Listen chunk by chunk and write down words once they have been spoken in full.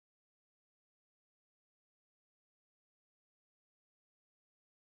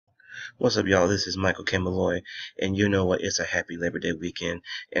What's up, y'all? This is Michael K. Malloy, and you know what? It's a happy Labor Day weekend,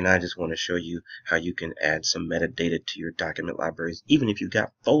 and I just want to show you how you can add some metadata to your document libraries, even if you've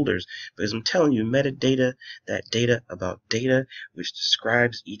got folders, because I'm telling you, metadata, that data about data, which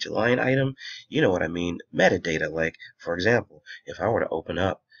describes each line item, you know what I mean, metadata. Like, for example, if I were to open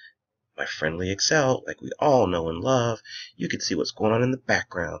up my friendly Excel, like we all know and love, you could see what's going on in the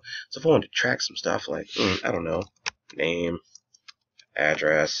background. So if I wanted to track some stuff like, I don't know, name,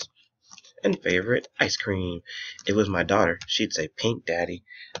 address, and favorite ice cream. If it was my daughter, she'd say pink daddy.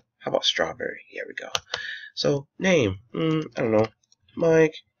 How about strawberry? Here we go. So name, I don't know,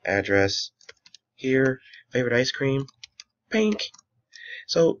 Mike, address, here, favorite ice cream, pink.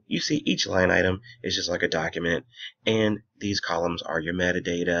 So you see each line item is just like a document, and these columns are your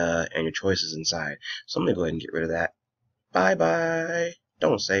metadata and your choices inside. So I'm going to go ahead and get rid of that. Bye-bye.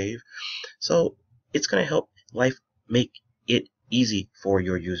 Don't save. So it's going to help life make it easy for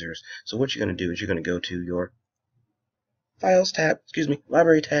your users. So what you're going to do is you're going to go to your Files tab,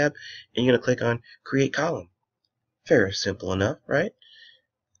 Library tab, and you're going to click on Create Column. Very simple enough, right?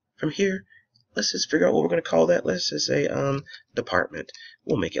 From here, let's just figure out what we're going to call that. Let's just say Department.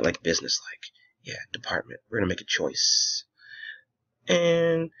 We'll make it like business-like. Yeah, Department. We're going to make a choice.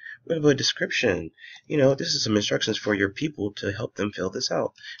 And we're going to put a description. You know, this is some instructions for your people to help them fill this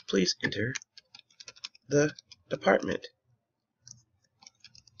out. Please enter the department.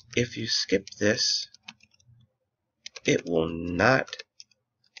 If you skip this, it will not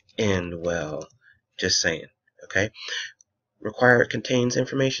end well. Just saying, okay? Required contains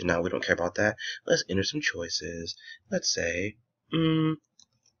information. Now, we don't care about that. Let's enter some choices. Let's say,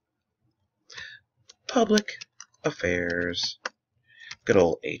 public affairs, good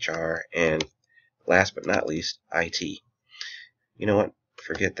old HR, and last but not least, IT. You know what?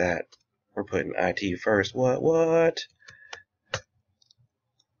 Forget that. We're putting IT first. What?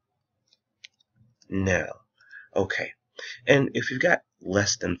 No. Okay. And if you've got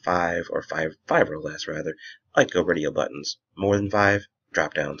less than five or less rather, like go radio buttons. More than 5,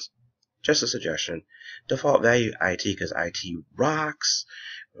 drop downs. Just a suggestion. Default value IT because IT rocks.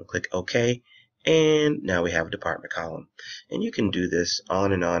 We'll click OK. And now we have a department column. And you can do this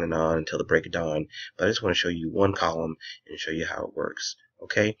on and on and on until the break of dawn. But I just want to show you one column and show you how it works.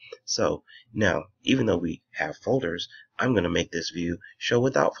 Okay? So now, even though we have folders, I'm going to make this view show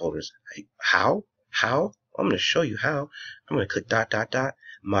without folders. How? How? I'm going to show you how. I'm going to click ...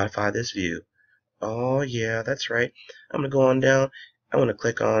 modify this view. Oh yeah, that's right. I'm going to go on down. I'm going to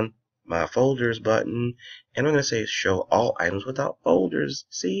click on my folders button, and I'm going to say show all items without folders.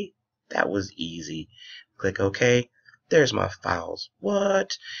 See? That was easy. Click OK. There's my files.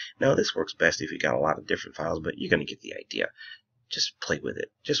 What? Now this works best if you got a lot of different files, but you're going to get the idea. Just play with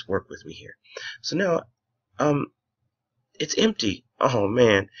it. Just work with me here. So now, it's empty. Oh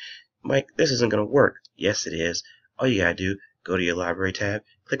man. Mike, this isn't going to work. Yes, it is. All you gotta do, go to your library tab,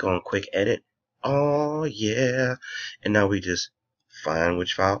 click on quick edit. Oh, yeah. And now we just find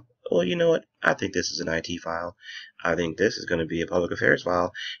which file. Well, you know what? I think this is an IT file. I think this is going to be a public affairs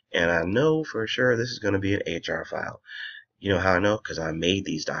file. And I know for sure this is going to be an HR file. You know how I know? Because I made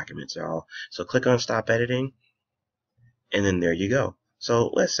these documents, y'all. So click on stop editing. And then there you go.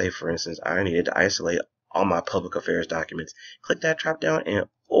 So let's say, for instance, I needed to isolate all my public affairs documents. Click that drop down and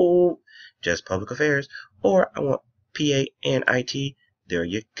just public affairs. Or I want PA and IT. There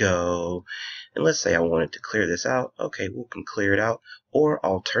you go. And let's say I wanted to clear this out. Okay, we can clear it out. Or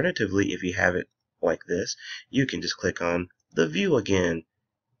alternatively, if you have it like this, you can just click on the view again.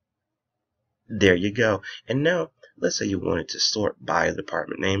 There you go. And now, let's say you wanted to sort by the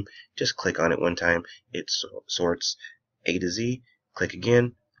department name. Just click on it one time. It sorts A to Z. Click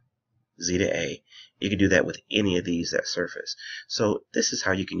again. Z to A. You can do that with any of these that surface. So this is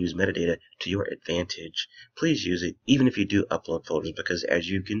how you can use metadata to your advantage. Please use it, even if you do upload folders, because as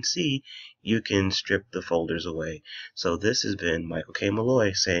you can see, you can strip the folders away. So this has been Michael K.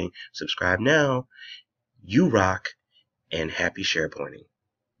 Malloy saying, subscribe now, you rock, and happy SharePointing.